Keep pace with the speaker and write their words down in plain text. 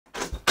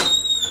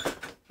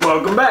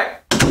Welcome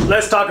back.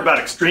 Let's talk about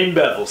extreme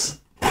bevels.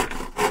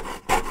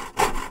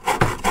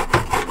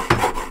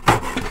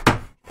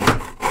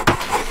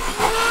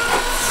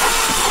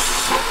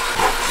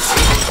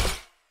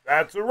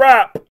 That's a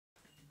wrap.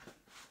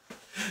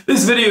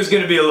 This video is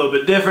going to be a little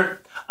bit different.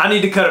 I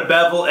need to cut a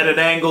bevel at an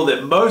angle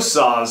that most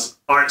saws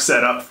aren't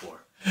set up for.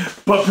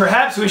 But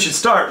perhaps we should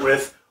start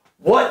with,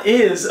 what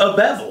is a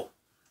bevel?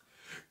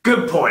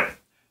 Good point.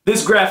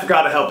 This graphic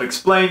ought to help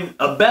explain.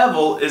 A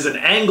bevel is an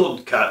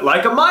angled cut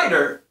like a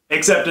miter,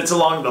 except it's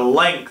along the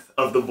length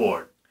of the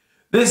board.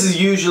 This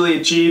is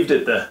usually achieved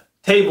at the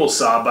table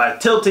saw by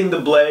tilting the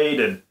blade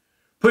and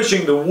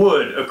pushing the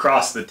wood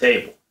across the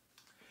table.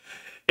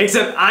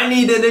 Except I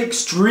need an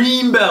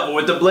extreme bevel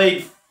with the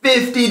blade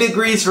 50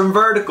 degrees from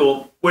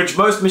vertical, which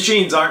most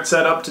machines aren't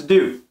set up to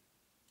do.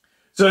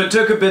 So it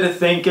took a bit of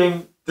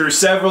thinking through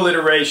several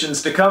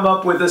iterations to come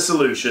up with a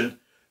solution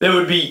that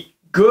would be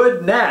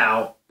good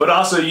now, but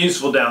also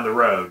useful down the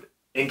road,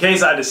 in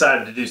case I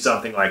decided to do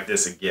something like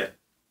this again.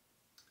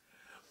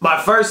 My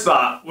first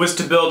thought was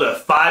to build a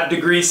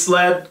 5-degree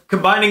sled.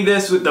 Combining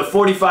this with the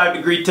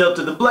 45-degree tilt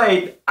of the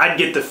blade, I'd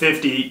get the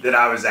 50 that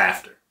I was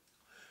after.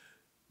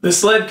 The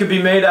sled could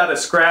be made out of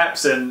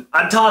scraps, and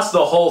I'd toss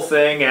the whole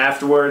thing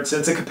afterwards,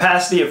 since a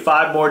capacity of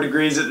 5 more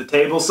degrees at the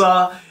table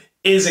saw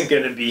isn't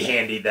going to be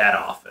handy that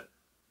often.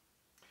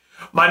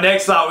 My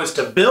next thought was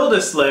to build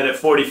a sled at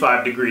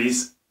 45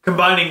 degrees.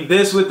 Combining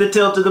this with the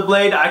tilt of the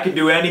blade, I could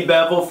do any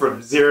bevel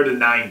from 0 to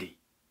 90.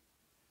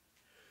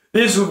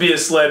 This would be a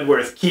sled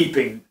worth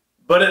keeping,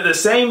 but at the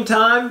same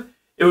time,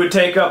 it would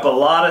take up a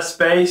lot of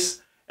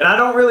space, and I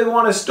don't really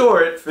want to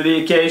store it for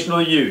the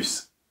occasional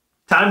use.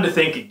 Time to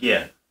think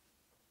again.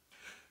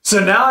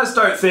 So now I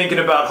start thinking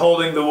about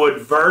holding the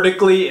wood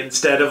vertically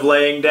instead of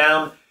laying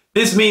down.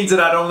 This means that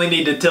I'd only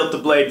need to tilt the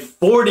blade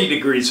 40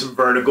 degrees from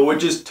vertical,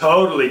 which is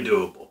totally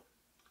doable.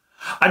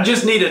 I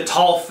just need a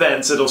tall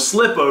fence that'll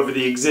slip over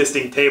the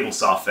existing table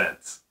saw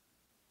fence.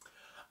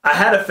 I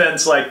had a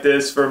fence like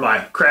this for my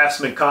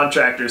Craftsman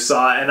contractor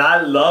saw, and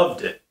I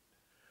loved it.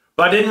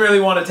 But I didn't really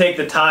want to take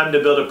the time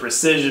to build a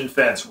precision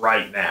fence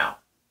right now.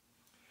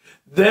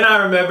 Then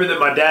I remembered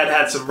that my dad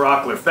had some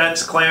Rockler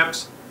fence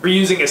clamps for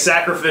using a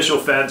sacrificial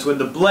fence when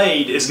the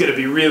blade is going to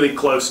be really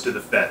close to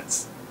the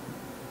fence.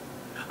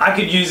 I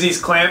could use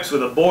these clamps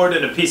with a board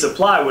and a piece of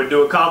plywood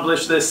to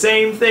accomplish the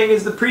same thing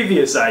as the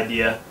previous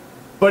idea,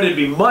 but it'd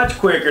be much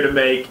quicker to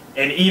make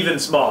and even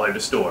smaller to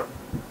store.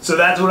 So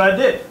that's what I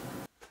did.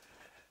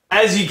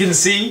 As you can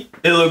see,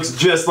 it looks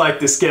just like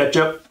the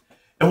SketchUp.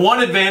 And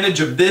one advantage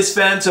of this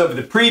fence over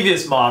the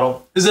previous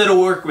model is that it'll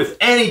work with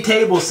any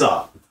table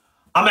saw.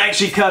 I'm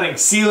actually cutting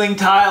ceiling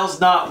tiles,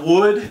 not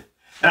wood.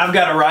 And I've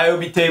got a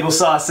Ryobi table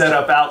saw set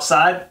up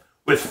outside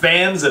with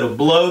fans that'll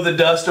blow the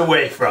dust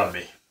away from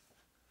me.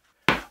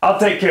 I'll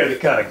take care of the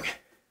cutting.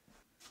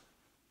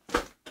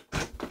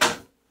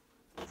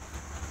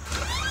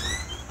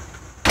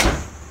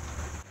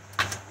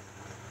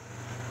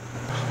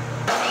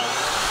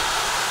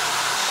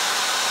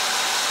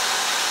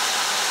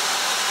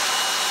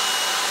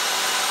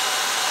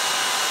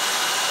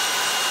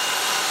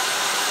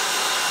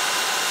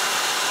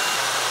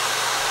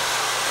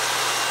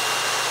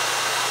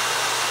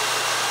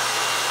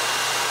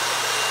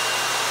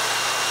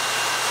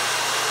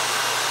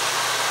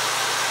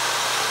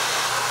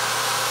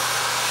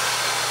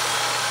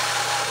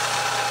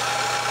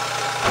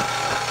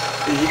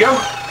 There you go.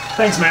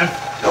 Thanks, man.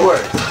 No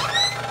worries.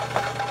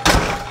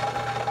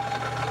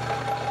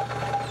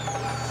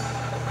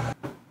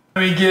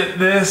 Let me get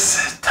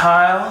this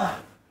tile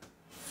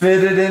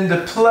fitted into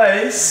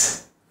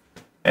place.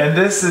 And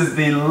this is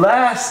the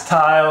last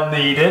tile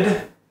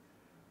needed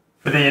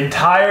for the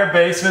entire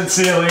basement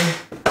ceiling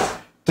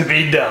to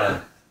be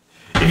done.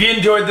 If you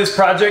enjoyed this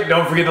project,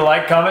 don't forget to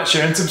like, comment,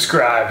 share, and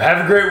subscribe.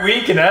 Have a great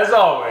week, and as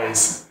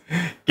always,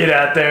 get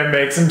out there and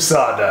make some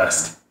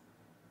sawdust.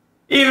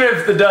 Even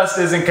if the dust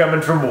isn't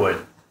coming from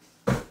wood.